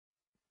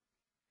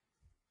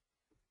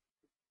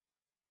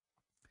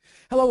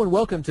Hello and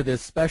welcome to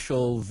this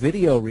special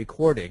video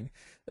recording.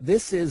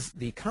 This is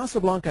the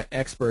Casablanca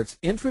Expert's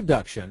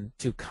introduction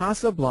to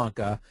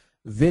Casablanca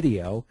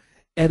video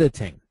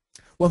editing.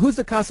 Well, who's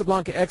the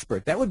Casablanca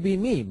Expert? That would be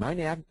me. My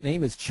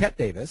name is Chet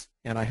Davis,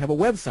 and I have a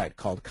website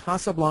called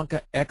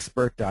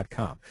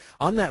CasablancaExpert.com.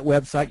 On that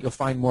website, you'll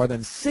find more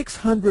than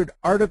 600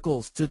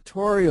 articles,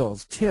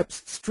 tutorials,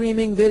 tips,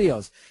 streaming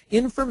videos,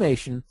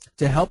 information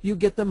to help you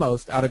get the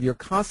most out of your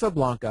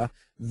Casablanca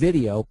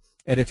video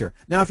editor.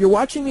 Now, if you're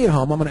watching me at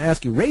home, I'm going to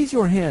ask you, raise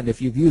your hand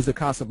if you've used the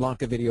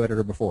Casablanca video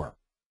editor before.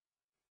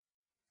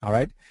 All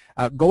right?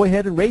 Go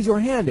ahead and raise your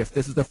hand if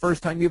this is the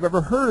first time you've ever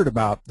heard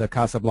about the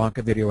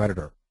Casablanca video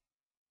editor.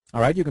 All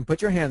right, you can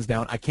put your hands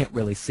down. I can't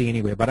really see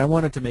anyway, but I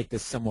wanted to make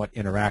this somewhat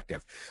interactive.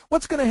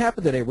 What's going to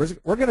happen today, we're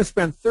going to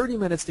spend 30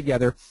 minutes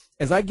together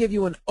as I give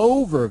you an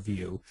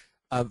overview,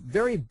 a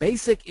very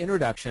basic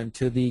introduction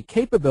to the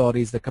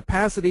capabilities, the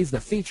capacities,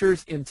 the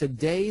features in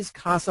today's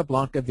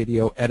Casablanca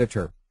video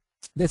editor.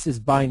 This is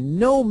by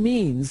no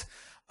means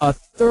a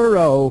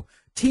thorough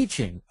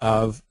teaching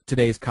of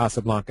today's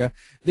Casablanca.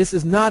 This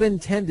is not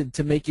intended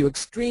to make you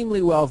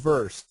extremely well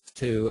versed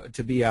to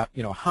be a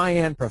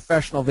high-end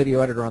professional video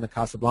editor on the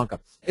Casablanca.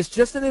 It's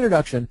just an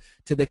introduction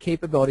to the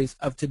capabilities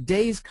of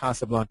today's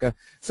Casablanca,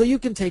 so you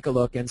can take a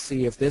look and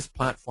see if this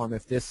platform,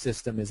 if this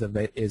system is of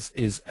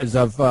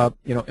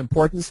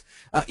importance,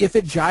 if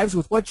it jives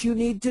with what you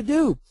need to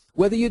do.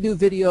 Whether you do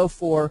video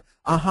for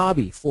a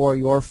hobby, for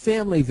your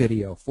family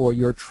video, for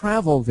your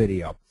travel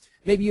video,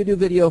 maybe you do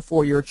video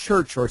for your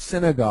church or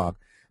synagogue.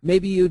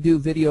 Maybe you do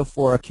video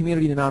for a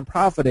community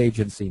nonprofit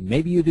agency.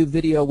 Maybe you do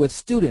video with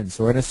students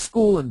or in a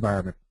school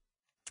environment.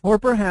 Or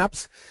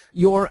perhaps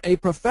you're a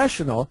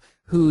professional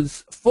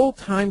whose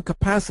full-time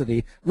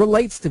capacity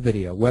relates to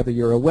video, whether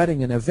you're a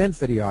wedding and event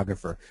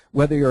videographer,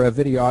 whether you're a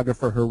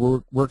videographer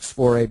who works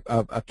for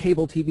a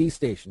cable TV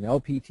station,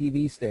 LP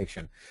TV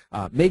station.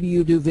 Maybe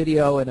you do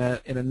video in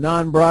a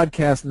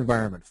non-broadcast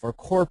environment for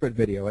corporate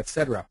video,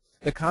 etc.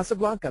 The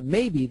Casablanca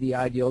may be the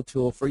ideal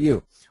tool for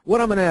you. What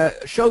I'm going to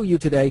show you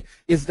today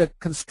is the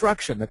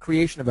construction, the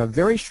creation of a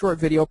very short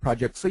video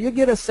project so you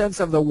get a sense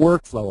of the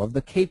workflow, of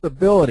the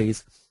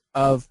capabilities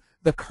of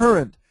the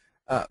current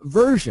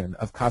version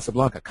of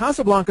Casablanca.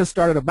 Casablanca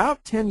started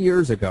about 10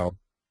 years ago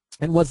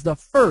and was the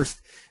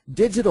first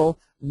digital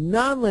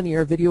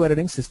nonlinear video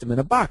editing system in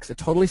a box, a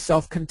totally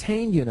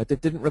self-contained unit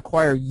that didn't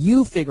require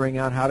you figuring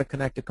out how to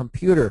connect a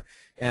computer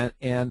and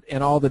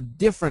all the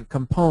different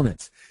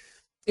components.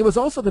 It was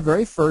also the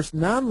very first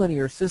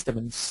nonlinear system,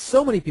 and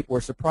so many people were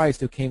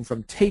surprised who came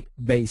from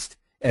tape-based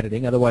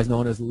editing, otherwise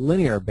known as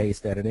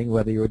linear-based editing,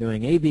 whether you were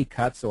doing A/B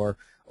cuts or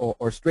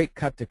straight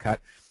cut-to-cut.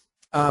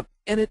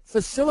 And it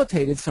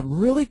facilitated some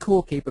really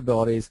cool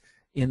capabilities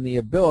in the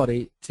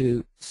ability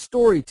to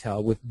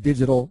storytell with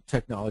digital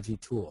technology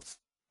tools.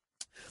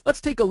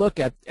 Let's take a look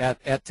at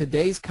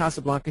today's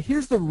Casablanca.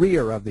 Here's the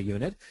rear of the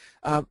unit.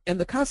 And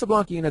the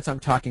Casablanca units I'm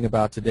talking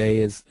about today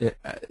is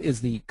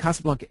the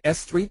Casablanca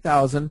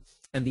S3000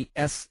 and the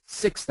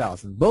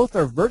S6000. Both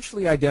are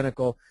virtually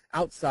identical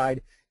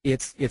outside.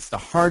 It's the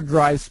hard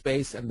drive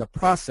space and the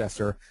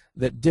processor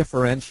that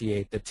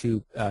differentiate the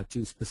two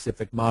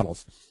specific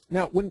models.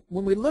 Now, when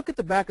we look at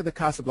the back of the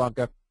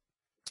Casablanca,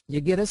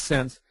 you get a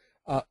sense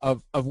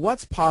of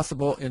what's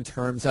possible in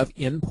terms of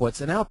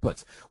inputs and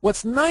outputs.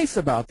 What's nice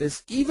about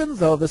this, even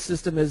though the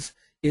system is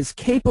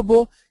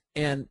capable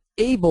and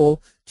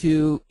able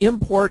to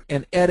import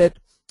and edit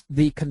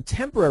the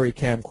contemporary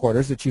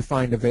camcorders that you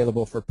find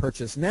available for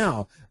purchase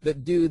now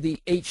that do the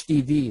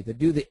HDV, that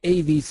do the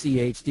AVC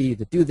HD,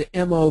 that do the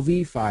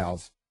MOV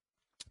files,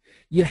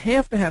 you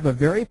have to have a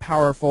very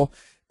powerful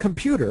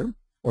computer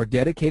or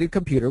dedicated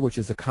computer, which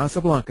is a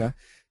Casablanca,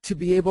 to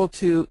be able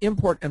to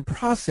import and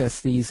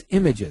process these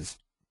images.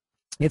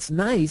 It's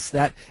nice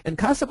that, and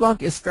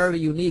Casablanca is fairly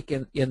unique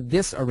in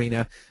this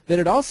arena, that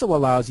it also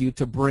allows you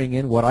to bring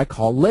in what I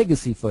call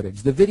legacy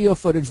footage, the video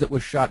footage that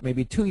was shot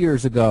maybe 2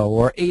 years ago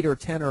or 8 or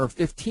 10 or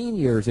 15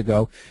 years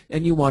ago,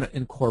 and you want to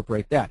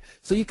incorporate that.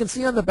 So you can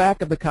see on the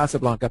back of the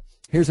Casablanca,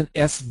 here's an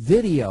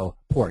S-video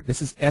port.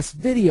 This is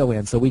S-video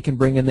in, so we can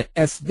bring in the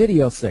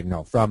S-video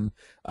signal from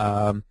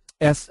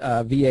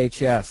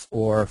VHS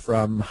or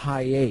from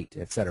Hi8,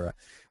 etc.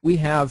 We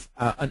have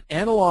an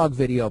analog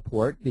video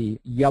port,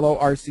 the yellow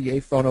RCA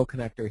phono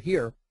connector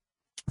here,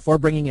 for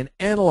bringing in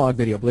analog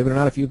video. Believe it or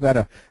not, if you've got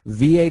a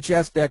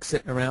VHS deck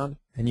sitting around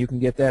and you can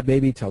get that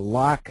baby to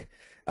lock,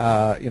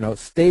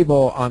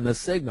 stable on the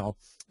signal,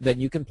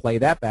 then you can play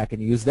that back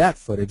and use that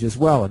footage as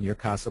well in your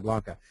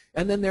Casablanca.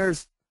 And then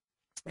there's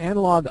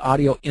analog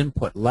audio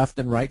input, left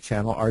and right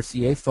channel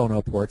RCA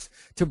phono ports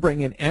to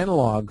bring in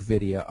analog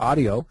video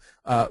audio,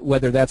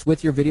 whether that's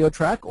with your video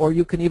track, or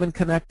you can even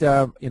connect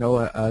a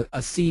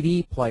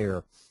CD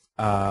player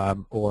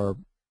or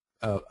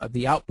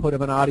the output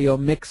of an audio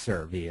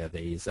mixer via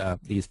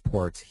these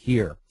ports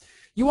here.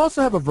 You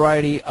also have a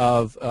variety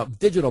of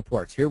digital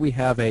ports. Here we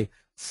have a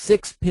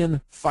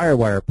 6-pin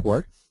FireWire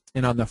port,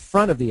 and on the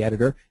front of the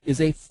editor is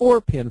a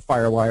 4-pin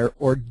FireWire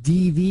or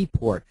DV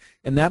port,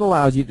 and that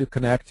allows you to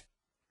connect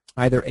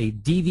either a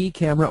DV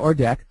camera or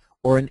deck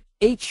or an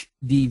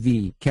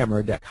HDV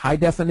camera deck, high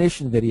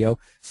definition video,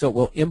 so it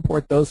will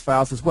import those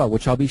files as well,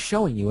 which I'll be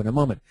showing you in a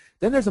moment.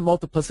 Then there's a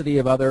multiplicity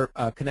of other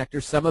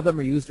connectors. Some of them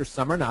are used or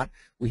some are not.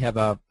 We have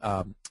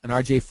an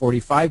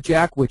RJ45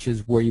 jack, which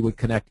is where you would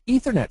connect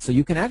Ethernet. So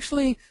you can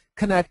actually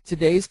connect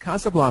today's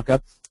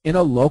Casablanca in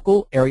a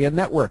local area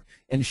network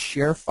and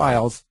share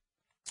files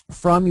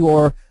from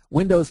your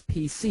Windows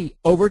PC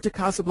over to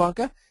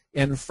Casablanca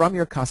and from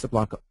your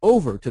Casablanca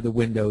over to the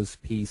Windows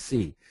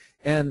PC.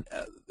 And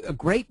a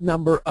great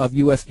number of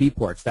USB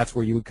ports. That's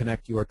where you would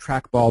connect your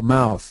trackball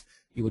mouse.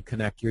 You would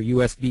connect your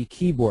USB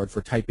keyboard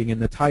for typing in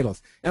the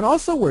titles. And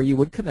also where you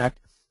would connect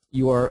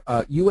your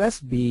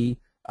USB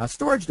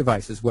storage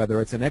devices, whether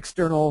it's an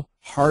external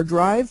hard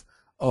drive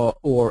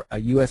or a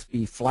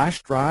USB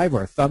flash drive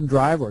or a thumb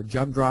drive or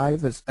jump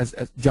drive, as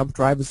jump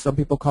drive as some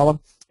people call them.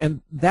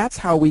 And that's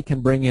how we can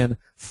bring in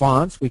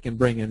fonts, we can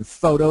bring in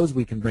photos,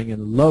 we can bring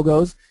in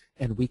logos,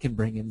 and we can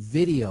bring in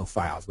video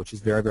files, which is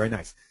very, very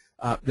nice.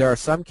 There are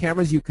some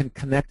cameras you can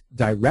connect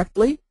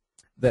directly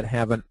that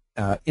have an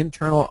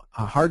internal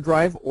hard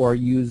drive or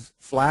use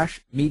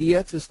flash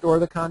media to store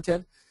the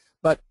content,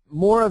 but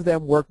more of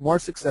them work more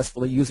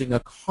successfully using a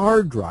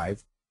card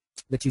drive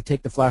that you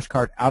take the flash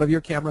card out of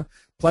your camera,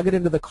 plug it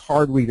into the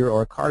card reader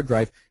or a card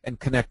drive, and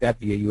connect that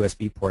via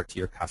USB port to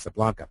your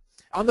Casablanca.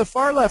 On the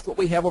far left, what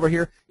we have over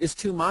here is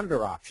two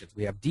monitor options.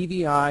 We have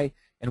DVI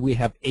and we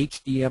have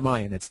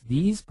HDMI, and it's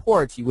these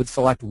ports. You would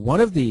select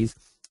one of these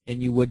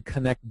and you would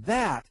connect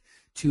that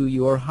to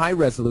your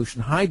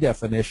high-resolution,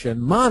 high-definition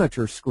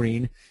monitor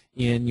screen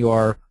in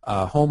your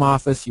home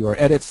office, your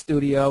edit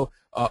studio,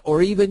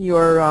 or even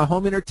your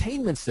home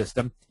entertainment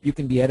system. You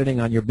can be editing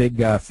on your big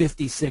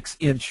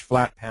 56-inch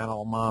flat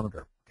panel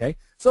monitor. Okay,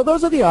 so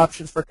those are the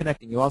options for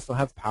connecting. You also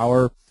have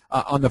power.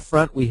 On the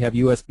front, we have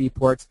USB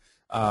ports.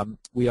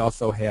 We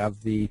also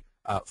have the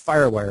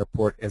FireWire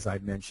port, as I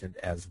mentioned,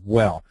 as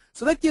well.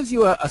 So that gives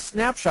you a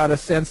snapshot, a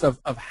sense of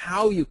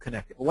how you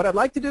connect it. But what I'd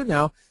like to do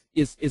now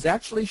is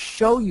actually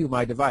show you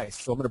my device.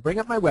 So I'm going to bring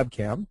up my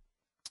webcam.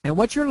 And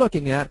what you're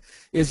looking at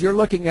is you're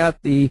looking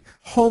at the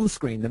home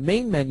screen, the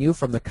main menu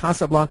from the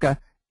Casablanca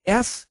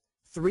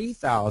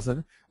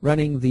S3000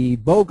 running the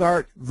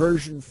Bogart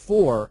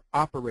V4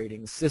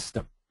 Operating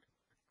System.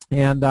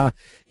 And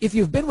if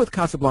you've been with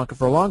Casablanca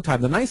for a long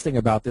time, the nice thing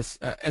about this,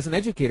 as an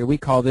educator, we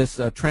call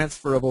this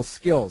transferable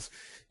skills.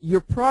 You're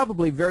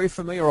probably very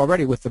familiar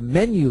already with the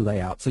menu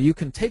layout, so you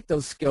can take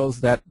those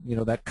skills, that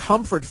that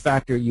comfort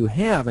factor you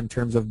have in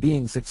terms of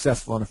being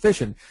successful and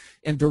efficient,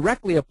 and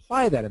directly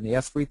apply that in the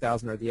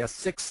S3000 or the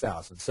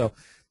S6000. So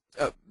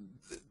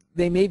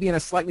they may be in a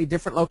slightly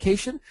different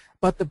location,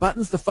 but the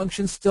buttons, the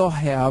functions still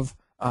have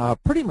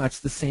pretty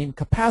much the same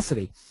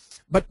capacity.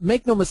 But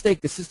make no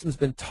mistake, the system's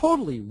been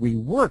totally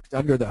reworked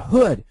under the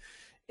hood,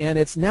 and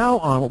it's now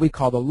on what we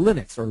call the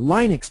Linux or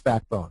Linux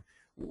backbone.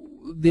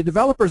 The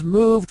developers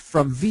moved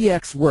from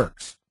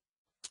VxWorks.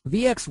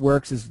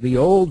 VxWorks is the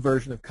old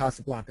version of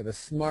Casablanca, the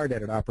Smart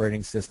Edit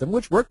operating system,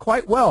 which worked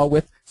quite well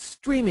with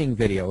streaming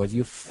video as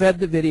you fed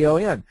the video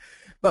in.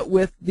 But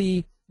with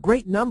the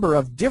great number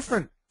of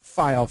different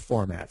file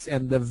formats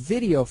and the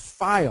video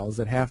files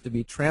that have to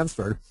be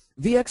transferred,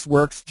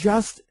 VxWorks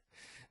just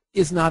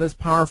is not as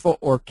powerful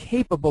or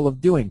capable of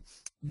doing.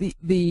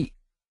 The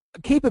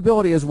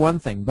capability is one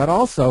thing, but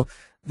also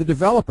the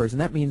developers,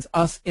 and that means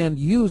us end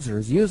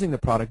users using the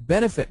product,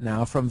 benefit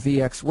now from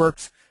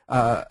VxWorks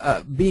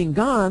being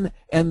gone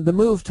and the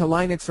move to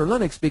Linux or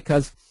Linux,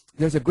 because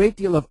there's a great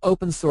deal of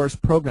open source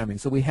programming.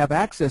 So we have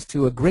access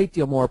to a great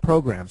deal more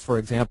programs. For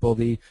example,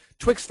 the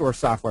Twixtor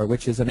software,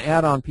 which is an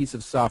add-on piece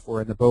of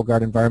software in the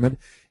Bogart environment,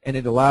 and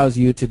it allows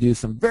you to do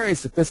some very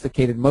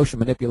sophisticated motion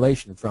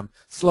manipulation, from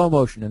slow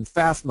motion and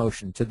fast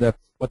motion to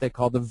what they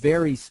call the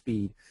vary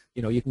speed.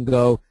 You can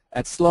go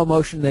at slow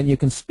motion, then you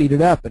can speed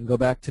it up and go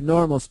back to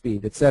normal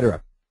speed,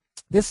 etc.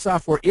 This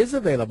software is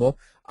available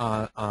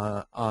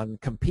on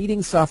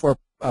competing software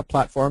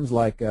platforms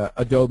like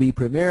Adobe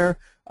Premiere,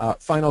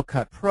 Final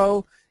Cut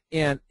Pro,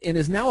 and it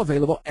is now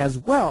available as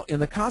well in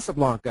the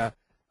Casablanca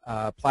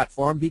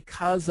platform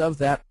because of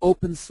that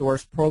open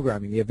source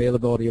programming, the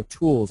availability of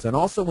tools. And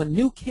also when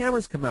new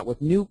cameras come out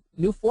with new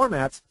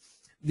formats,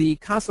 the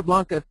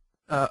Casablanca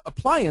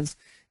appliance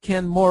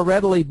can more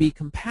readily be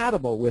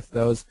compatible with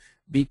those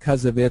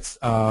because of its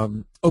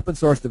open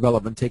source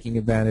development taking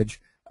advantage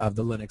of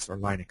the Linux or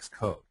Linux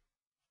code.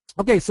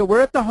 Okay, so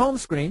we're at the home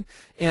screen,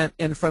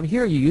 and from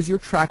here you use your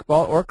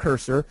trackball or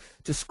cursor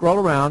to scroll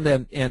around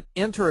and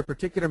enter a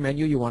particular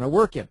menu you want to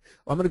work in.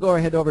 Well, I'm going to go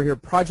ahead over here,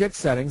 Project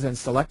Settings, and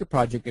select a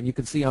project, and you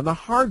can see on the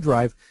hard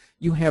drive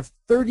you have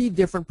 30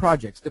 different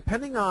projects,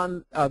 depending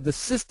on the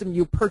system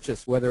you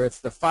purchase, whether it's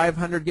the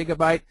 500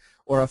 gigabyte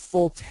or a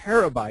full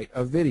terabyte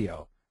of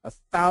video,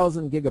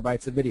 1,000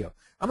 gigabytes of video.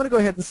 I'm going to go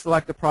ahead and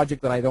select a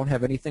project that I don't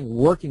have anything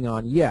working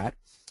on yet,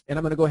 and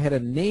I'm going to go ahead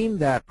and name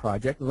that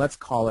project, and let's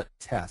call it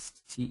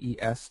Test,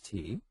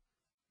 T-E-S-T,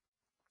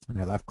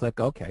 and I left-click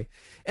OK.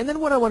 And then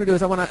what I want to do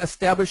is I want to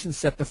establish and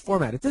set the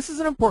format. This is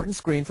an important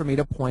screen for me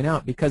to point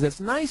out because it's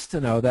nice to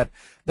know that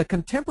the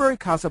contemporary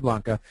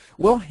Casablanca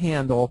will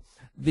handle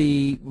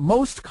the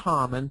most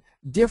common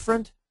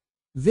different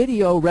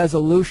video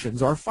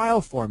resolutions or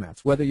file formats,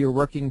 whether you're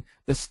working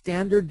the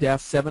standard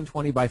def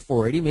 720 by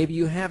 480, maybe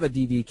you have a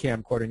DV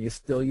camcorder and you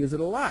still use it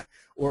a lot,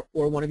 or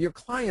one of your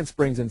clients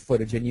brings in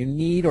footage and you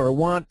need or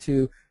want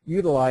to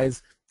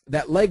utilize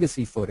that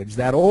legacy footage,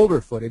 that older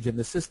footage in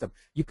the system.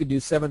 You could do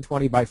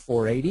 720 by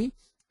 480,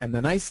 and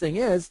the nice thing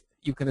is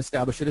you can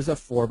establish it as a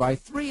 4 by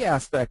 3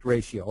 aspect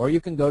ratio, or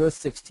you can go to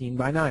 16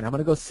 by 9. I'm going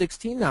to go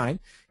 16:9,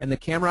 and the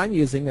camera I'm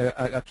using,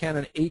 a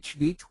Canon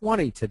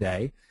HV20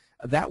 today,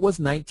 that was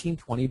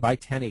 1920 by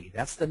 1080.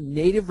 That's the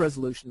native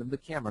resolution of the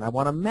camera, and I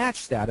want to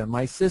match that in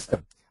my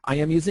system. I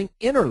am using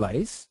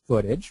interlace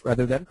footage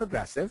rather than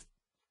progressive.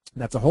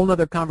 That's a whole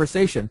other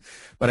conversation,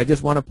 but I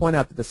just want to point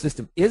out that the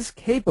system is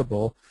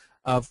capable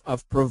of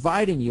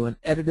providing you an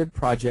edited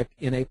project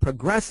in a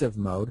progressive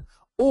mode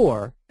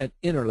or an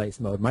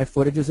interlace mode. My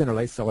footage is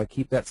interlace, so I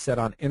keep that set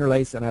on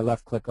interlace, and I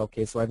left-click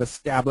OK, so I've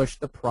established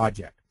the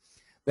project.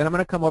 Then I'm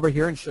going to come over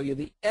here and show you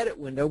the edit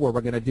window where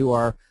we're going to do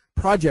our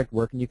project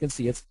work, and you can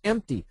see it's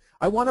empty.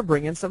 I want to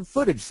bring in some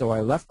footage, so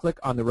I left-click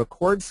on the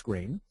record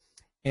screen,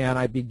 and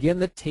I begin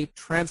the tape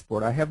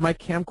transport. I have my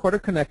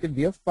camcorder connected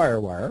via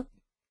FireWire,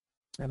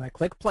 and I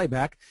click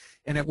playback,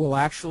 and it will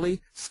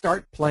actually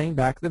start playing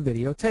back the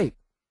videotape.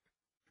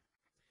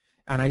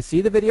 And I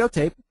see the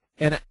videotape,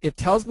 and it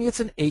tells me it's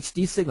an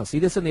HD signal. See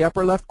this in the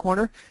upper left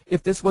corner?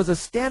 If this was a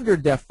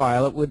standard def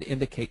file, it would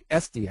indicate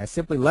SD. I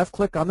simply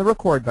left-click on the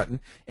record button,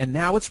 and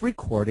now it's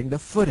recording the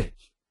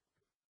footage.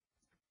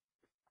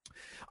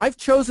 I've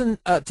chosen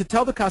to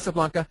tell the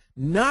Casablanca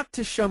not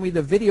to show me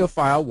the video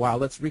file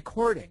while it's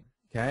recording,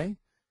 okay?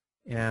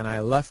 And I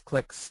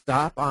left-click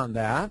stop on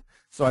that.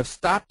 So I've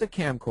stopped the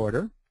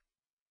camcorder.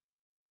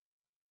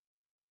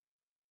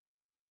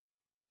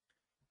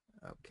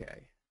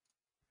 Okay.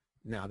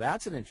 Now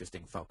that's an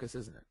interesting focus,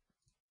 isn't it?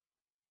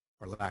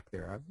 Or lack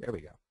thereof. There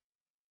we go.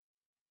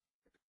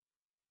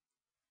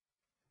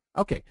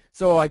 Okay,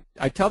 so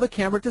I tell the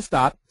camera to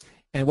stop,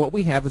 and what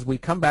we have is we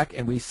come back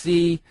and we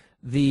see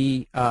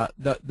the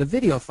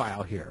video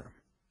file here.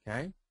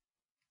 Okay.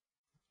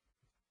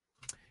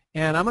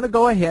 And I'm going to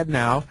go ahead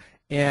now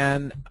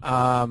and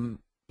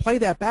play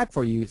that back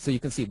for you so you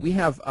can see. We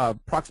have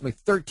approximately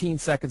 13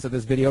 seconds of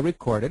this video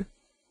recorded.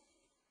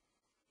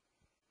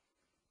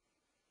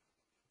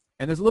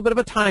 And there's a little bit of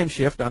a time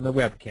shift on the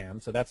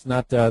webcam, so that's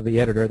not the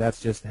editor.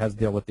 That's just has to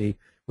deal with the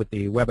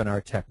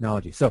webinar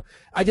technology. So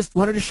I just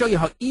wanted to show you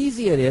how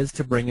easy it is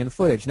to bring in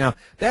footage. Now,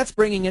 that's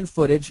bringing in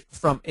footage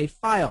from a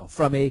file,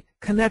 from a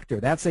connector.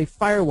 That's a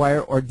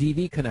FireWire or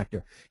DV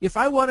connector. If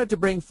I wanted to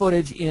bring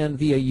footage in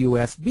via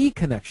USB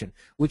connection,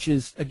 which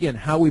is, again,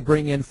 how we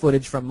bring in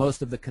footage from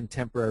most of the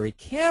contemporary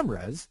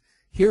cameras,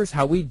 here's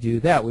how we do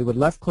that. We would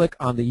left-click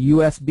on the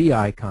USB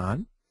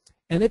icon,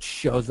 and it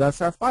shows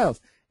us our files.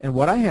 And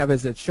what I have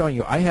is it's showing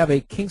you I have a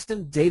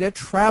Kingston Data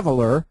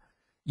Traveler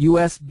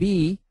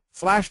USB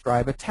flash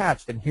drive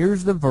attached, and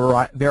here's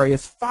the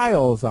various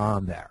files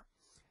on there.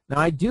 Now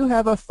I do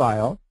have a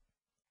file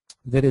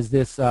that is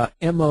this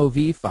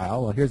MOV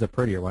file. Well, here's a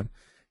prettier one.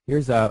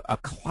 Here's a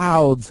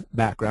clouds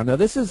background. Now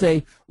this is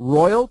a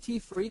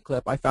royalty-free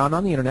clip I found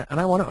on the internet, and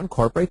I want to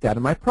incorporate that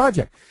in my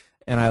project.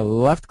 And I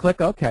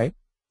left-click OK,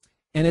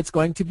 and it's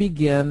going to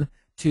begin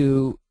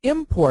to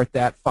import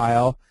that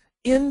file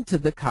into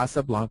the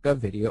Casablanca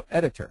video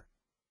editor.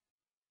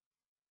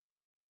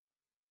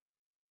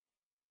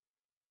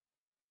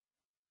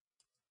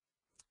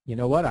 You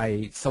know what?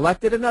 I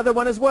selected another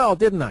one as well,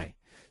 didn't I?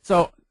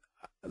 So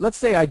let's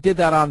say I did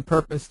that on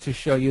purpose to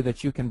show you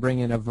that you can bring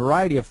in a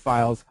variety of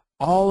files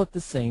all at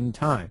the same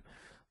time.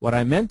 What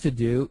I meant to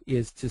do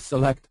is to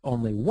select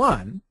only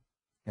one,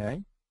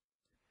 okay?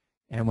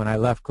 And when I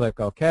left-click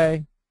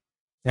OK,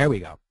 there we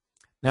go.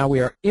 Now we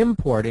are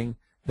importing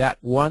that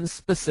one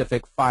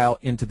specific file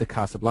into the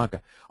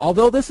Casablanca.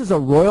 Although this is a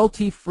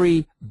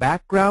royalty-free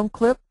background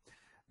clip,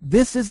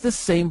 this is the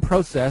same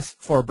process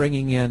for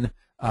bringing in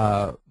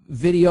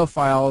video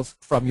files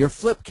from your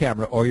flip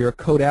camera or your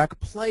Kodak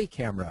Play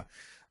camera,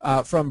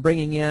 from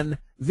bringing in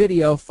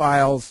video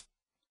files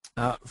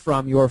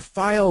from your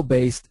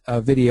file-based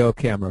video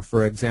camera.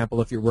 For example,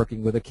 if you're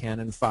working with a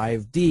Canon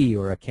 5D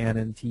or a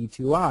Canon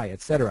T2i,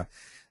 etc.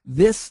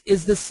 This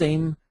is the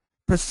same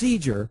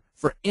procedure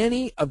for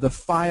any of the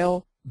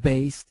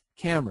file-based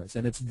cameras,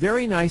 and it's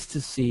very nice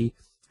to see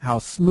how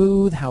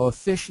smooth, how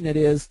efficient it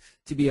is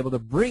to be able to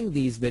bring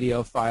these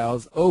video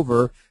files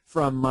over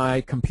from my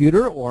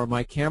computer or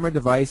my camera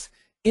device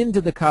into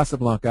the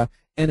Casablanca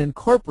and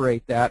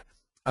incorporate that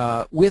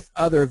with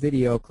other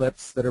video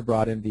clips that are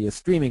brought in via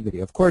streaming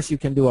video. Of course, you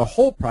can do a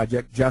whole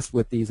project just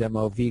with these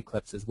MOV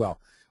clips as well.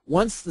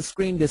 Once the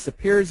screen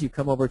disappears, you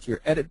come over to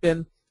your edit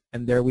bin,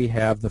 and there we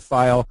have the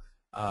file,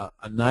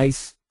 a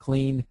nice,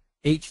 clean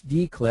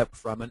HD clip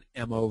from an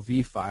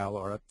MOV file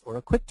or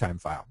a QuickTime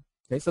file.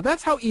 Okay, so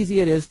that's how easy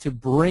it is to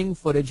bring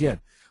footage in.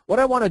 What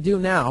I want to do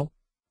now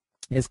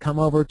is come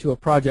over to a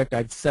project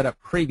I've set up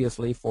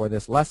previously for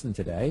this lesson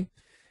today.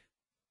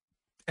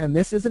 And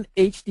this is an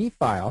HD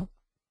file.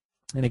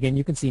 And again,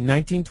 you can see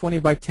 1920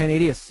 by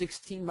 1080, a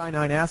 16 by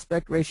 9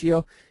 aspect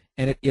ratio.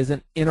 and it is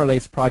an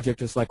interlaced project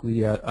just like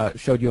we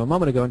showed you a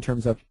moment ago in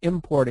terms of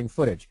importing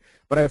footage.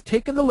 But I've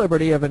taken the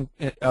liberty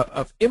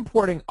of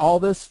importing all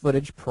this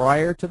footage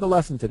prior to the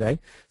lesson today.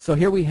 So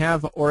here we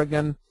have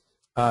Oregon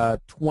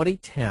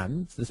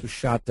 2010. So this was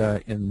shot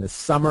in the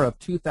summer of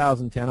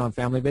 2010 on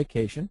family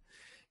vacation.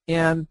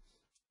 And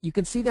you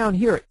can see down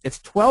here,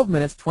 it's 12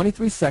 minutes,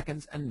 23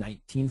 seconds, and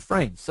 19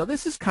 frames. So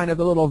this is kind of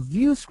the little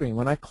view screen.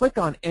 When I click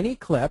on any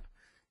clip,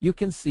 you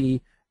can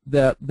see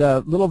the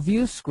little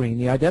view screen.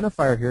 The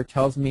identifier here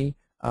tells me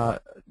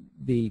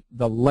the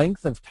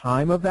length of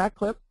time of that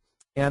clip,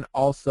 and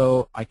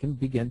also I can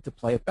begin to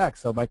play it back.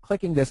 So by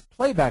clicking this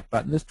playback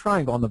button, this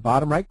triangle on the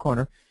bottom right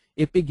corner,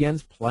 it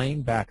begins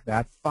playing back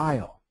that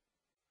file.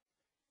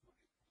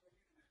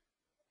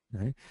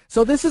 Right.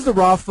 So this is the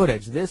raw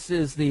footage. This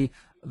is the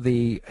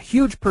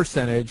huge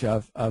percentage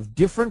of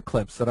different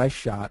clips that I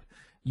shot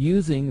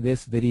using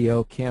this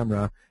video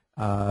camera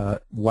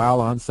while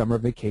on summer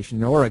vacation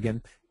in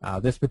Oregon.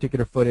 This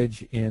particular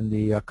footage in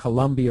the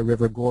Columbia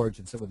River Gorge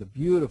and some of the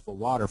beautiful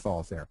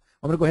waterfalls there.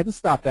 I'm going to go ahead and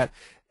stop that.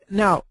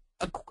 Now,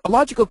 a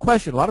logical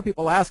question a lot of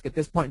people ask at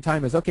this point in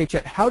time is, okay,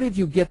 Chet, how did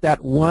you get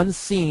that one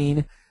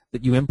scene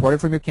that you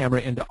imported from your camera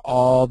into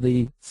all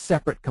the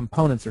separate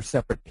components or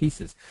separate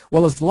pieces?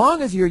 Well, as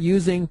long as you're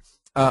using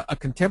a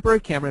contemporary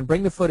camera and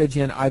bring the footage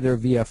in either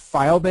via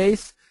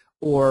Filebase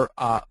or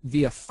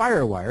via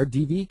FireWire,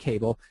 DV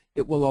cable,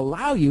 it will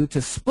allow you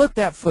to split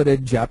that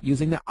footage up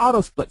using the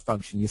auto split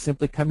function. You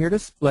simply come here to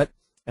split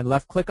and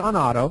left click on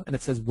auto, and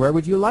it says, where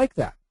would you like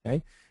that?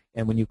 Okay?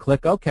 And when you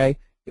click OK,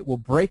 it will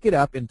break it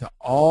up into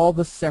all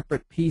the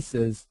separate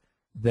pieces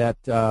that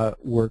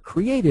were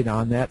created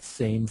on that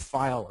same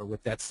file or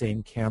with that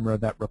same camera,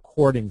 that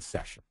recording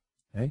session.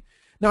 Okay?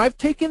 Now, I've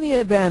taken the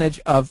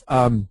advantage of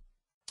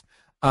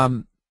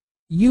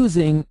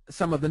using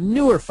some of the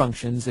newer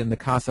functions in the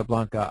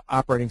Casablanca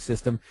operating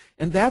system,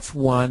 and that's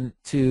one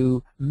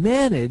to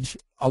manage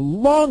a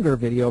longer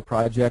video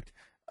project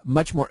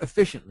much more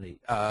efficiently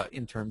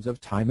in terms of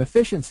time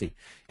efficiency.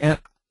 And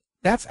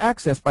that's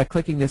accessed by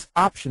clicking this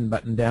option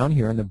button down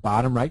here in the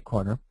bottom right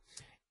corner.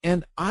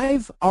 And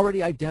I've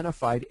already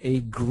identified a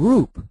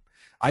group.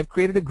 I've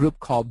created a group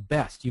called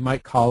Best. You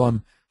might call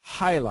them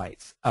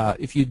highlights.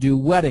 If you do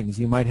weddings,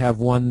 you might have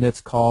one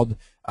that's called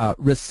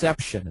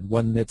reception and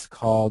one that's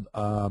called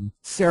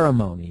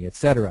ceremony,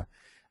 etc.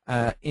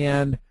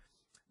 And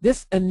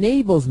this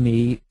enables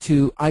me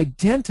to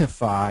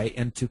identify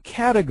and to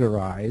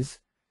categorize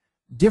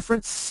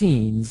different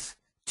scenes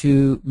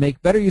to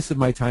make better use of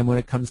my time when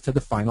it comes to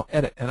the final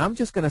edit. And I'm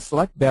just going to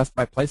select Best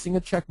by placing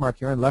a check mark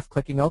here and left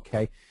clicking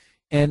OK.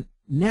 And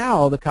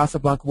now the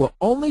Casablanca will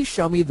only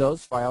show me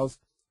those files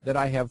that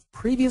I have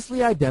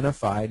previously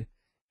identified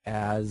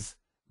as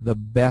the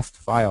best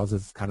files,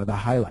 as kind of the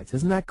highlights.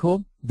 Isn't that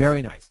cool?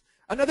 Very nice.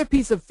 Another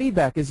piece of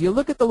feedback is you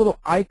look at the little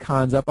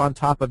icons up on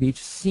top of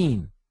each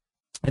scene.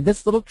 And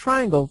this little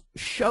triangle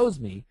shows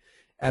me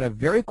at a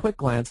very quick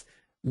glance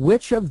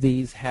which of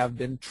these have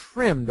been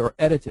trimmed or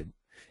edited.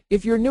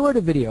 If you're newer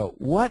to video,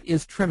 what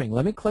is trimming?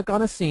 Let me click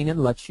on a scene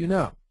and let you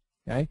know.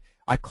 Okay?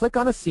 I click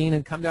on a scene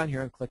and come down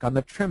here and click on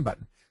the trim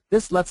button.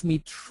 This lets me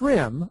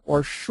trim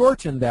or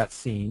shorten that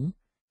scene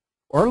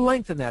or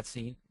lengthen that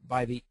scene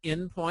by the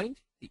in point,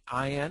 the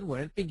IN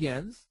when it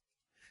begins,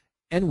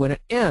 and when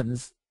it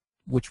ends,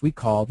 which we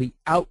call the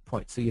out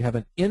point. So you have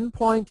an in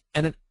point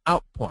and an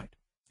out point.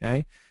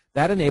 Okay?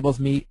 That enables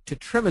me to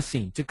trim a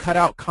scene, to cut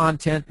out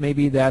content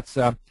maybe that's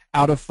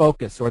out of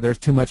focus or there's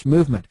too much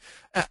movement.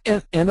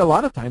 And a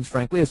lot of times,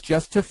 frankly, it's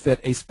just to fit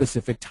a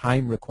specific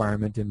time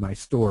requirement in my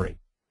story.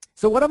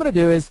 So what I'm going to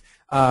do is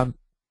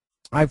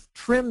I've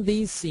trimmed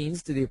these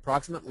scenes to the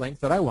approximate length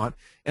that I want,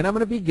 and I'm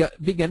going to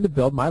begin to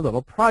build my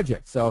little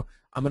project. So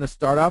I'm going to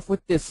start off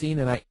with this scene,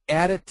 and I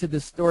add it to the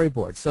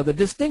storyboard. So the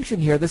distinction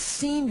here, the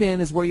scene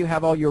bin is where you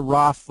have all your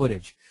raw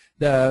footage,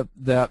 the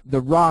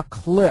raw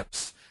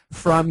clips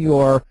from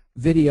your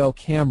video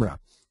camera.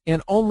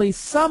 And only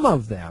some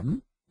of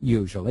them,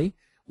 usually,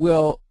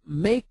 will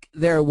make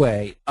their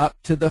way up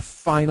to the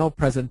final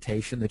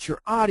presentation that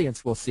your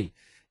audience will see.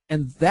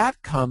 And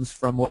that comes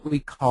from what we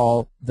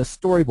call the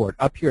storyboard.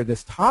 Up here,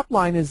 this top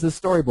line is the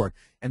storyboard.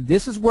 And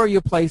this is where you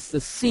place the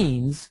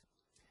scenes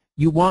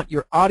you want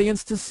your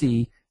audience to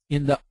see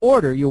in the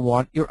order you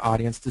want your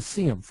audience to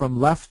see them, from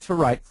left to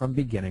right, from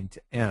beginning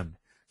to end.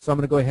 So I'm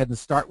going to go ahead and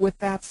start with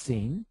that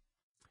scene.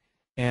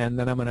 And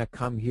then I'm going to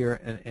come here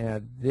and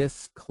add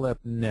this clip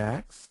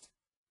next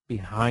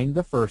behind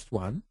the first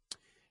one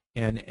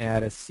and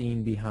add a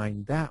scene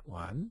behind that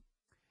one.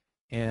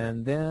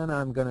 And then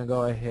I'm going to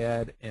go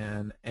ahead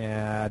and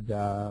add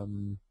a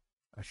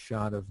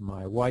shot of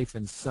my wife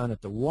and son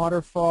at the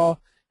waterfall,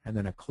 and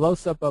then a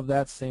close-up of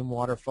that same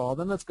waterfall.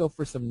 Then let's go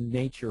for some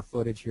nature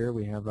footage here.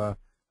 We have a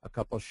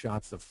couple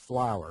shots of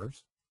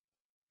flowers,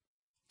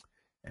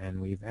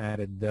 and we've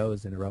added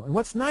those in a row. And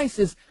what's nice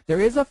is there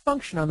is a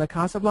function on the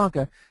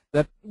Casablanca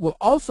that will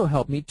also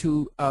help me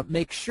to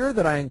make sure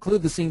that I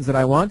include the scenes that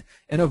I want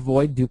and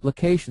avoid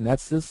duplication.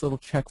 That's this little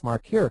check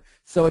mark here.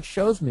 So it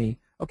shows me,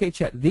 okay,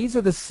 Chet, these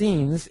are the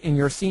scenes in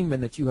your scene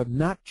bin that you have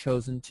not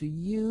chosen to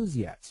use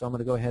yet. So I'm going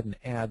to go ahead and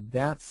add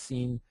that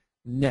scene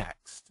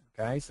next.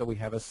 Okay, so we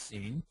have a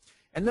scene.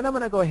 And then I'm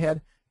going to go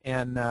ahead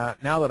and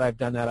now that I've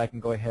done that, I can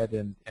go ahead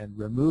and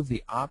remove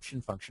the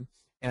option function.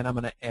 And I'm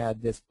going to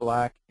add this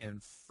black in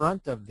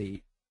front of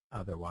the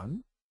other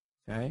one.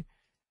 Okay,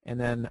 and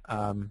then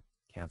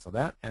cancel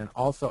that, and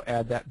also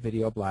add that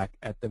video black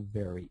at the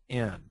very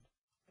end.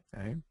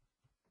 Okay.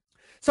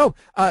 So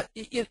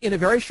in a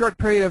very short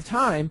period of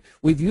time,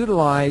 we've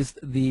utilized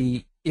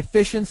the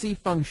efficiency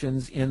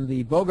functions in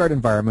the Bogart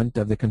environment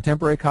of the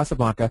contemporary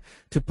Casablanca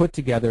to put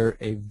together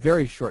a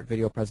very short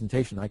video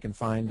presentation. I can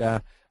find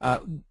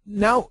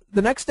now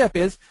the next step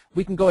is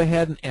we can go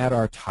ahead and add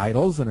our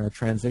titles and our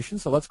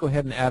transitions. So let's go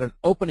ahead and add an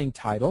opening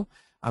title.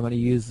 I'm going to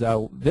use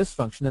this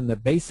function. In the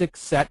basic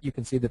set, you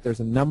can see that there's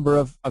a number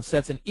of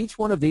sets, and each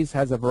one of these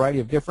has a variety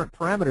of different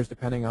parameters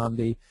depending on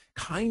the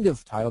kind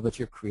of title that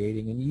you're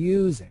creating and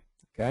using.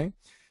 Okay,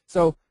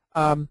 so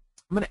I'm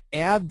going to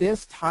add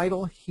this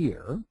title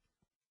here,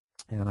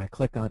 and I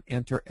click on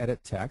Enter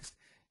Edit Text,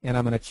 and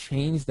I'm going to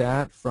change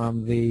that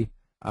from the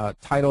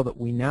title that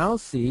we now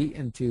see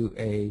into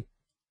a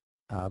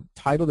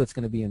title that's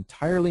going to be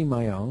entirely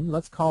my own.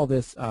 Let's call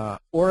this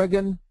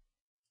Oregon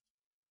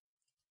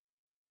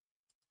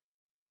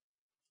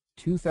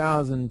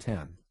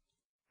 2010.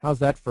 How's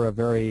that for a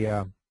very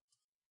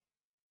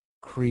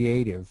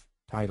creative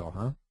title,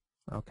 huh?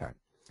 Okay.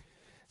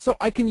 So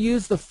I can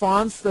use the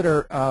fonts that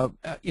are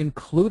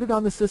included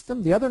on the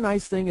system. The other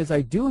nice thing is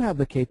I do have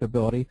the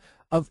capability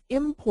of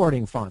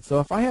importing fonts. So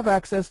if I have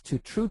access to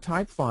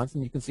TrueType fonts,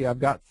 and you can see I've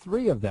got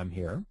 3 of them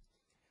here,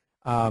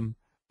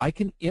 I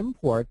can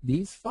import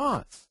these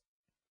fonts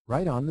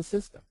right on the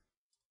system.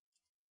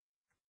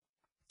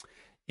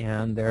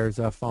 And there's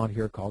a font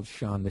here called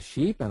Shaun the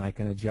Sheep, and I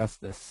can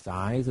adjust the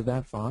size of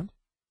that font.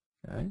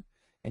 Okay?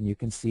 And you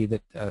can see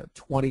that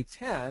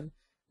 2010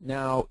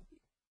 now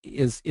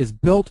is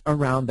built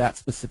around that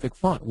specific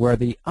font, where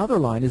the other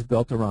line is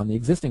built around the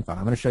existing font.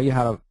 I'm going to show you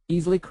how to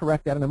easily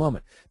correct that in a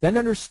moment. Then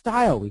under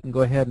Style, we can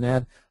go ahead and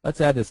add,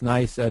 let's add this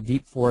nice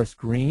deep forest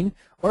green.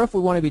 Or if we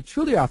want to be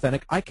truly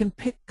authentic, I can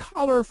pick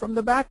color from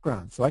the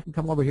background. So I can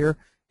come over here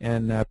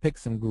and pick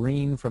some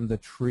green from the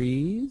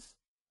trees.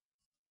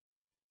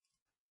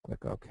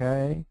 Click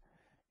OK.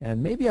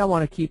 And maybe I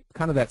want to keep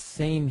kind of that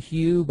same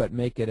hue, but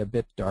make it a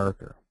bit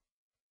darker.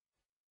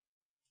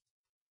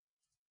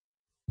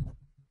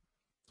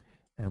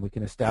 And we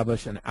can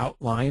establish an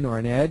outline or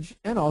an edge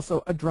and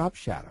also a drop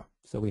shadow.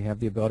 So we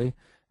have the ability,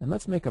 and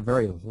let's make a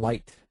very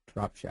light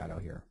drop shadow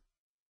here.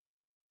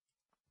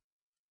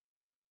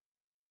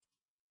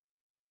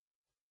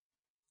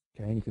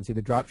 Okay, and you can see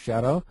the drop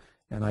shadow,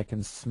 and I can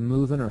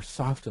smoothen or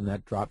soften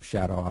that drop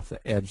shadow off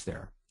the edge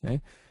there.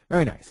 Okay,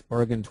 very nice,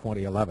 Oregon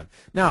 2011.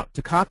 Now,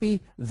 to copy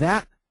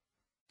that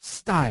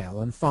style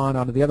and font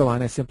onto the other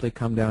line, I simply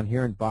come down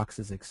here in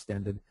Boxes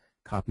Extended,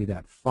 copy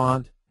that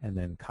font, and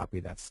then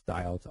copy that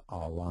style to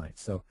all lines.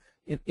 So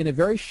in a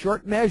very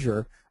short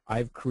measure,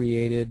 I've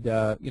created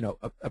you know,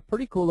 a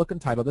pretty cool looking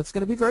title that's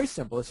going to be very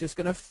simple. It's just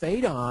going to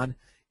fade on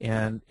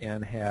and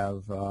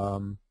have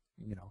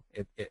you know,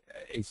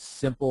 a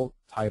simple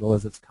title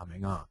as it's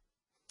coming on.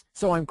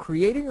 So I'm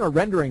creating or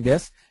rendering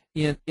this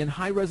in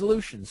high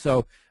resolution.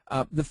 So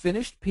the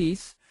finished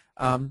piece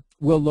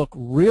will look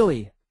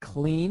really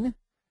clean,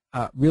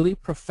 really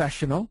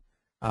professional,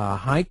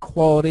 high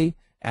quality,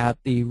 at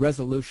the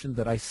resolution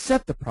that I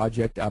set the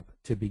project up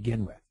to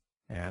begin with,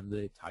 and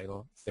the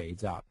title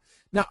fades out.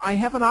 Now I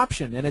have an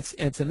option, and it's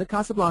in the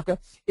Casablanca.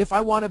 If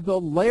I want to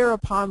build layer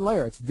upon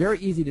layer, it's very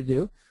easy to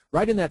do.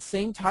 Right in that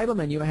same title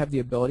menu, I have the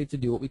ability to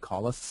do what we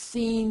call a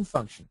scene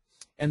function,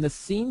 and the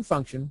scene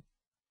function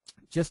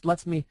just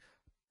lets me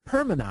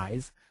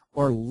permanize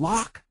or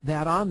lock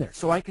that on there,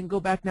 so I can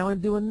go back now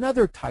and do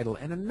another title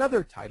and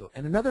another title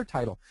and another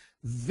title.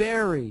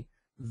 Very,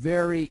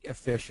 very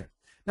efficient.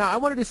 Now, I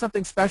want to do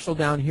something special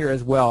down here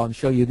as well and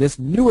show you this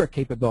newer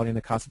capability in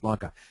the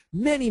Casablanca.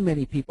 Many,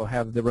 many people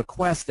have the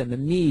request and the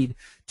need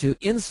to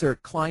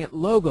insert client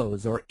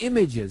logos or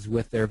images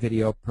with their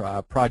video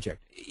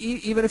project.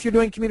 Even if you're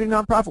doing community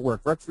nonprofit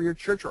work for your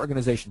church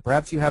organization,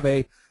 perhaps you have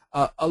a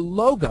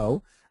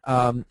logo,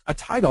 a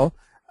title,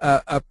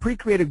 a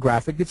pre-created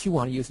graphic that you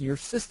want to use in your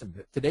system.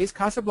 Today's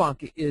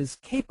Casablanca is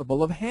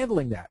capable of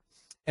handling that.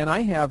 And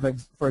I have,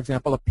 for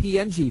example, a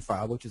PNG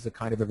file, which is a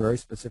kind of a very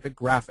specific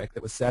graphic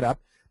that was set up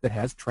that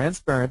has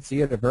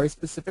transparency at a very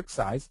specific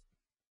size,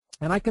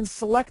 and I can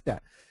select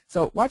that.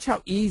 So watch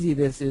how easy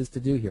this is to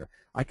do here.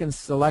 I can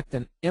select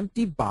an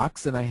empty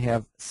box, and I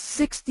have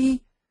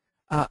 60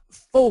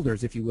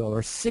 folders, if you will,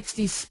 or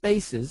 60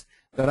 spaces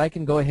that I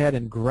can go ahead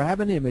and grab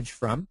an image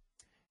from,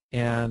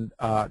 and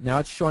now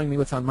it's showing me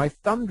what's on my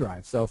thumb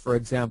drive. So, for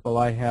example,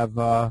 I have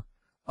a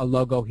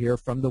logo here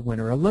from the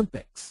Winter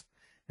Olympics.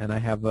 And I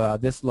have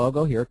this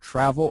logo here,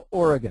 Travel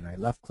Oregon. I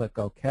left-click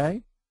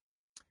OK.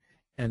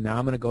 And now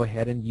I'm going to go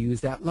ahead and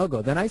use that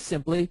logo. Then I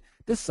simply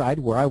decide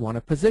where I want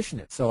to position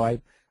it. So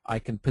I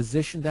can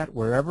position that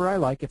wherever I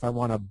like. If I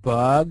want a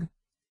bug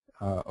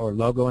or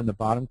logo in the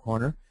bottom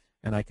corner,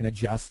 and I can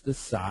adjust the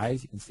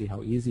size. You can see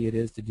how easy it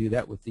is to do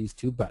that with these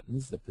two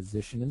buttons, the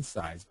position and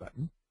size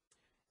button.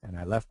 And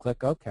I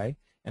left-click OK.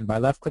 And by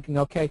left-clicking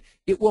OK,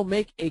 it will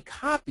make a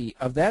copy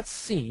of that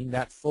scene,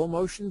 that full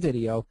motion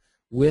video,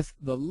 with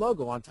the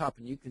logo on top.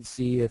 And you can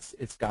see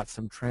it's got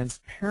some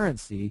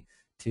transparency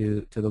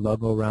to the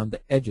logo around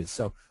the edges.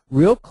 So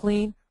real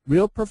clean,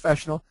 real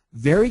professional,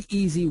 very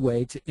easy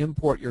way to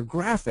import your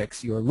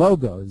graphics, your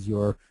logos,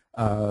 your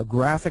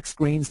graphic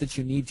screens that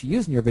you need to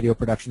use in your video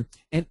production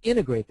and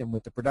integrate them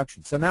with the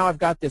production. So now I've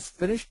got this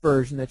finished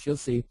version that you'll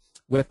see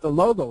with the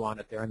logo on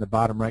it there in the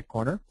bottom right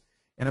corner.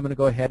 And I'm going to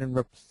go ahead and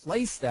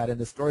replace that in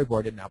the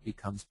storyboard. It now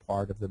becomes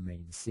part of the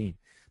main scene.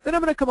 Then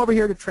I'm going to come over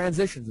here to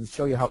transitions and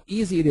show you how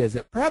easy it is.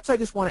 Perhaps I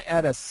just want to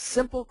add a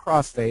simple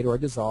crossfade or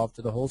dissolve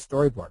to the whole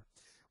storyboard.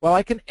 Well,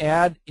 I can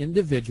add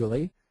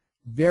individually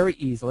very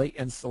easily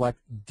and select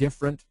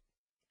different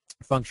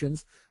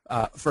functions.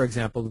 For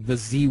example, the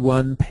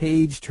Z1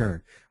 page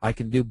turn. I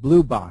can do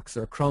blue box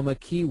or chroma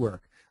key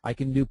work. I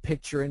can do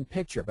picture in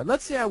picture. But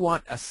let's say I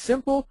want a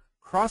simple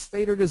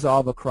crossfade or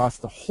dissolve across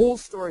the whole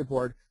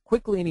storyboard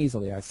quickly and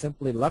easily. I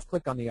simply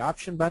left-click on the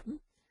option button.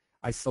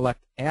 I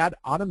select Add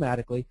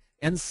Automatically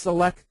and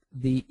select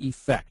the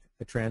effect,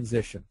 the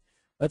transition.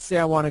 Let's say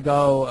I want to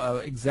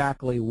go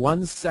exactly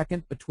 1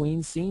 second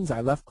between scenes. I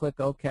left-click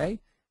OK,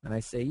 and I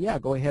say, yeah,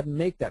 go ahead and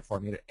make that for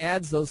me. It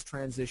adds those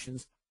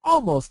transitions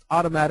almost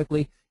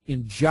automatically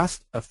in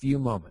just a few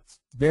moments.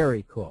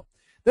 Very cool.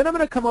 Then I'm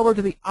going to come over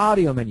to the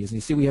audio menus. And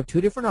you see we have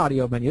two different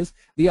audio menus.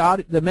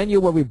 The menu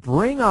where we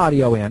bring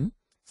audio in.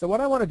 So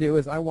what I want to do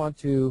is I want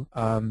to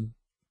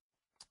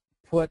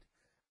put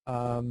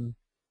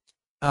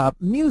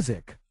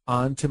music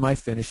onto my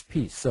finished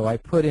piece. So I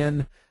put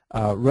in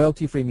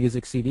royalty-free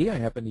music CD. I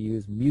happen to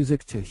use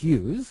Music to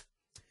Hughes.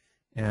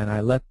 And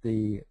I let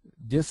the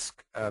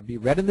disc be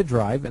read in the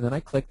drive, and then I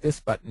click this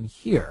button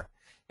here.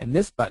 And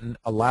this button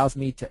allows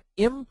me to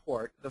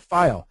import the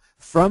file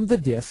from the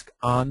disk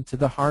onto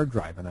the hard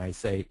drive. And I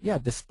say, yeah,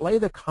 display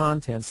the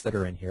contents that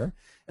are in here.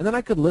 And then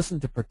I could listen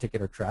to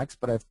particular tracks,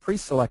 but I've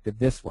pre-selected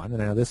this one,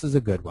 and I know this is a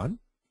good one.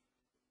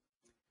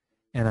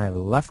 And I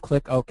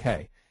left-click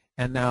OK.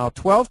 And now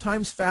 12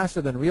 times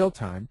faster than real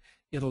time,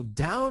 it'll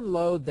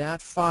download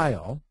that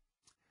file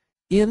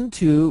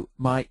into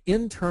my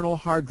internal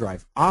hard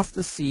drive off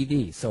the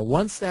CD. So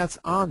once that's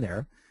on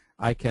there,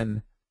 I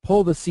can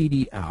pull the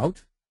CD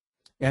out,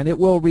 and it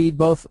will read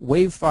both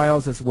WAV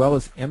files as well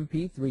as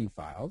MP3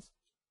 files.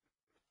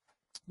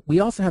 We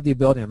also have the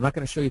ability, I'm not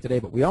going to show you today,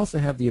 but we also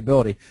have the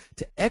ability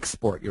to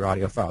export your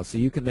audio files. So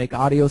you can make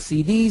audio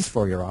CDs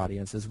for your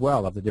audience as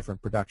well of the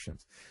different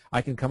productions.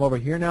 I can come over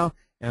here now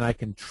and I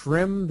can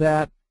trim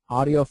that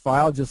audio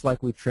file just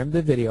like we trimmed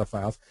the video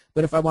files.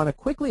 But if I want to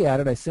quickly add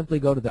it, I simply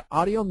go to the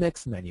audio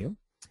mix menu,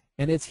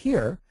 and it's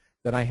here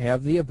that I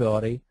have the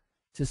ability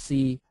to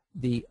see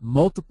the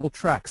multiple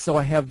tracks. So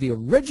I have the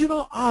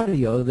original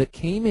audio that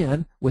came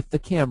in with the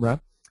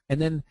camera,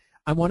 and then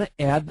I want to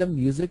add the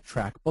music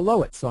track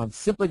below it. So I'm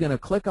simply going to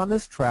click on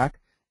this track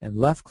and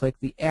left-click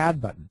the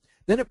Add button.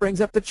 Then it brings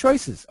up the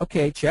choices.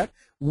 Okay, Chet,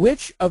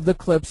 which of the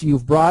clips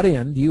you've brought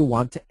in do you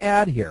want to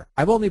add here?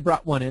 I've only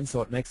brought one in,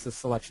 so it makes the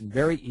selection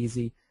very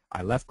easy.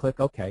 I left-click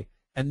OK,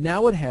 and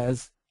now it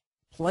has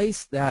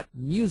placed that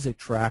music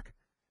track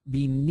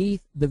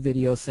beneath the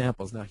video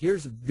samples. Now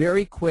here's a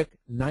very quick,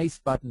 nice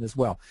button as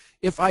well.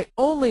 If I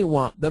only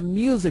want the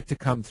music to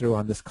come through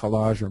on this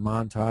collage or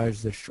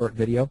montage, this short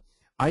video,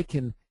 I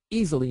can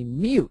easily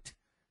mute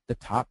the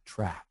top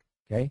track.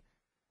 Okay?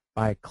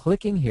 By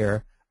clicking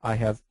here, I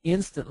have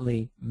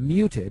instantly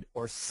muted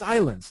or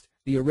silenced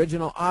the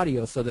original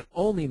audio so that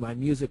only my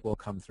music will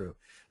come through.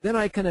 Then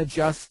I can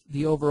adjust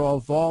the overall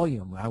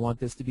volume. I want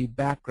this to be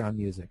background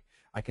music.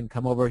 I can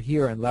come over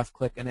here and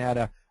left-click and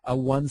add a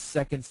 1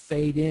 second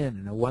fade in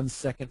and a 1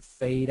 second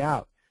fade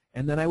out.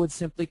 And then I would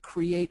simply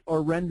create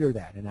or render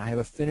that, and I have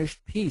a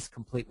finished piece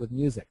complete with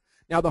music.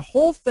 Now the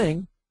whole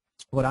thing,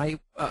 what I'm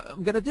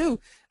going to do,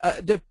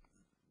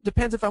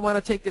 depends if I want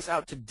to take this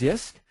out to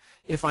disk,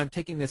 if I'm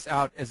taking this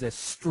out as a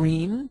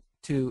stream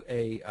to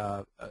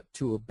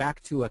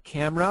back to a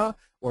camera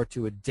or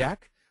to a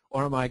deck,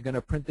 or am I going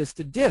to print this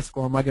to disk,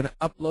 or am I going to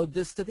upload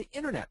this to the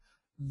internet?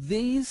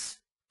 These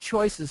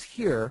choices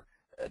here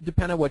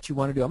depend on what you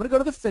want to do. I'm going to go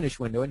to the Finish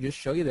window and just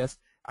show you this.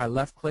 I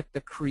left-click the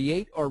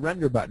Create or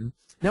Render button.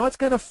 Now it's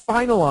going to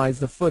finalize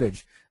the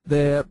footage.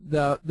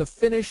 The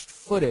finished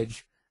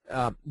footage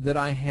that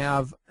I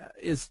have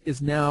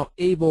is now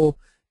able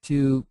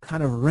to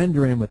kind of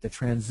render in with the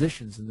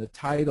transitions and the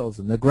titles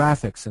and the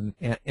graphics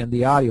and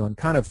the audio and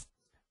kind of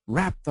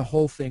wrap the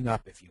whole thing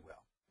up, if you will.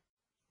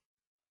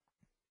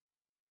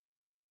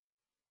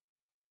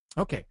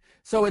 Okay,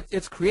 so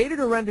it's created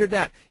or rendered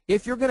that.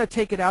 If you're going to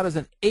take it out as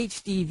an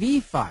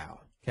HDV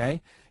file,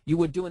 okay, you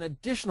would do an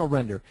additional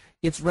render.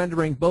 It's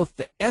rendering both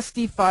the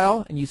SD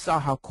file, and you saw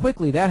how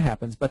quickly that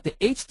happens, but the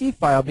HD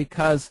file,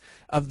 because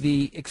of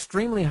the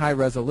extremely high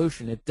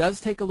resolution, it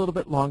does take a little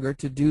bit longer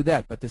to do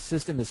that, but the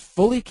system is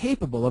fully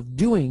capable of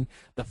doing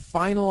the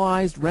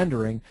finalized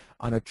rendering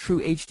on a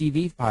true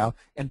HDV file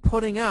and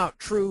putting out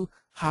true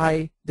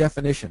high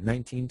definition,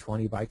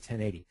 1920 by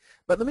 1080.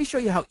 But let me show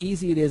you how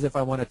easy it is if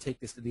I want to take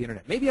this to the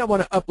internet. Maybe I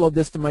want to upload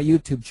this to my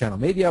YouTube channel.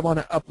 Maybe I want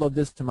to upload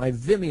this to my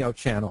Vimeo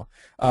channel.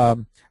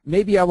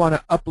 Maybe I want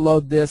to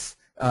upload this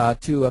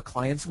to a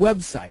client's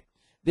website.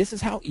 This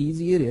is how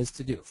easy it is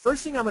to do.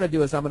 First thing I'm going to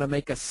do is I'm going to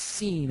make a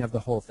scene of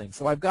the whole thing.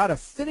 So I've got a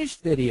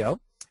finished video,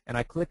 and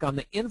I click on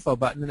the info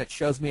button, and it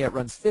shows me it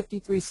runs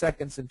 53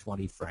 seconds and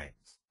 20 frames.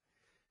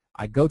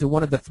 I go to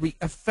one of the 3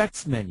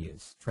 effects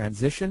menus,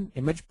 transition,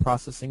 image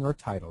processing, or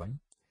titling,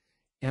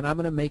 and I'm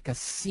going to make a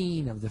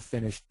scene of the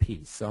finished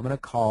piece. So I'm going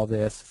to call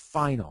this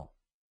final.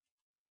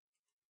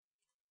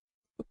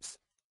 Oops.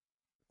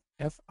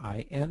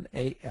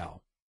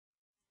 F-I-N-A-L.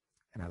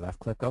 And I left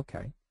click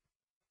OK.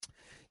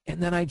 And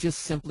then I just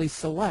simply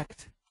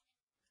select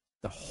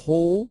the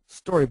whole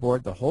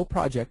storyboard, the whole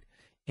project,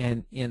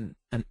 and in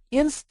an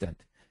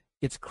instant,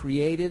 it's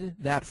created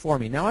that for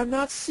me. Now, I'm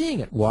not seeing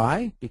it.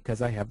 Why?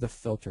 Because I have the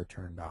filter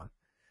turned on.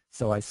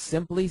 So I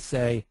simply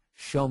say,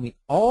 show me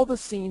all the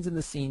scenes in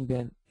the scene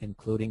bin,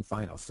 including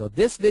final. So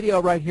this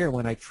video right here,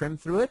 when I trim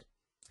through it,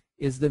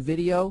 is the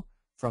video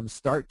from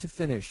start to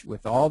finish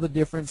with all the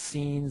different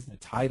scenes, the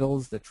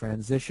titles, the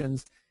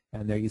transitions,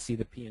 and there you see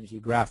the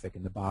PNG graphic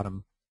in the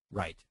bottom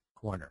right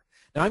corner.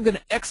 Now I'm going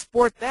to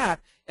export that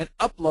and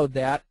upload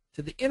that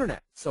to the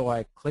internet. So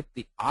I click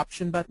the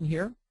option button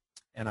here,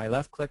 and I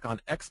left click on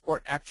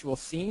export actual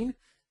scene.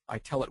 I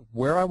tell it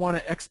where I want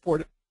to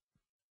export it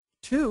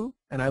to,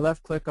 and I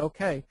left click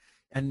OK.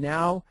 And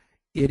now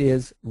it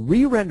is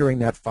re-rendering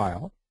that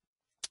file,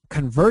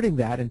 converting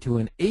that into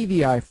an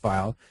AVI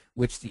file,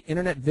 which the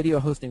internet video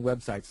hosting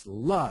websites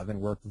love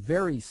and work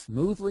very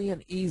smoothly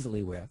and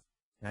easily with.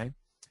 Okay?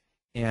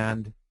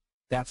 And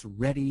that's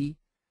ready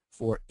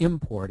for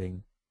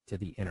importing to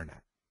the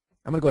internet.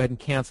 I'm going to go ahead and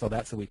cancel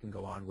that so we can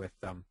go on with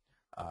the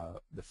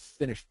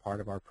finished part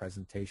of our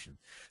presentation.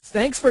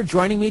 Thanks for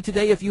joining me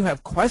today. If you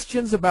have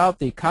questions about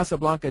the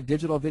Casablanca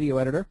Digital Video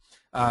Editor,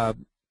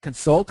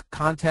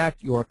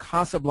 contact your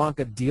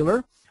Casablanca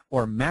dealer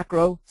or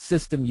Macro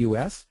System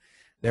US.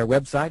 Their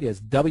website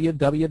is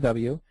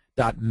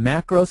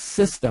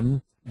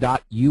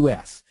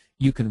www.macrosystem.us.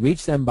 You can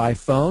reach them by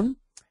phone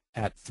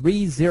at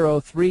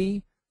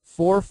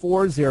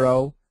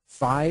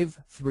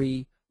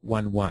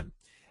 303-440-5311.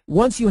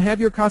 Once you have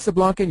your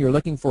Casablanca and you're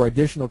looking for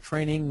additional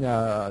training,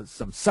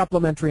 some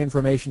supplementary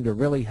information to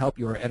really help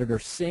your editor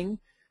sing,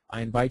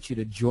 I invite you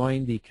to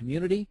join the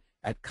community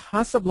at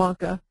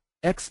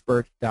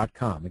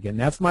CasablancaExpert.com. Again,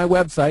 that's my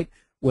website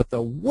with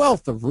a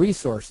wealth of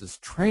resources,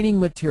 training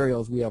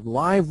materials. We have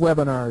live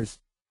webinars,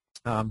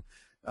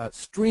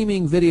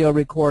 streaming video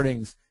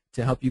recordings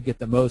to help you get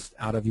the most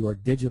out of your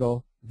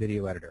digital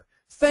video editor.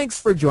 Thanks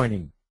for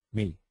joining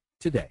me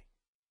today.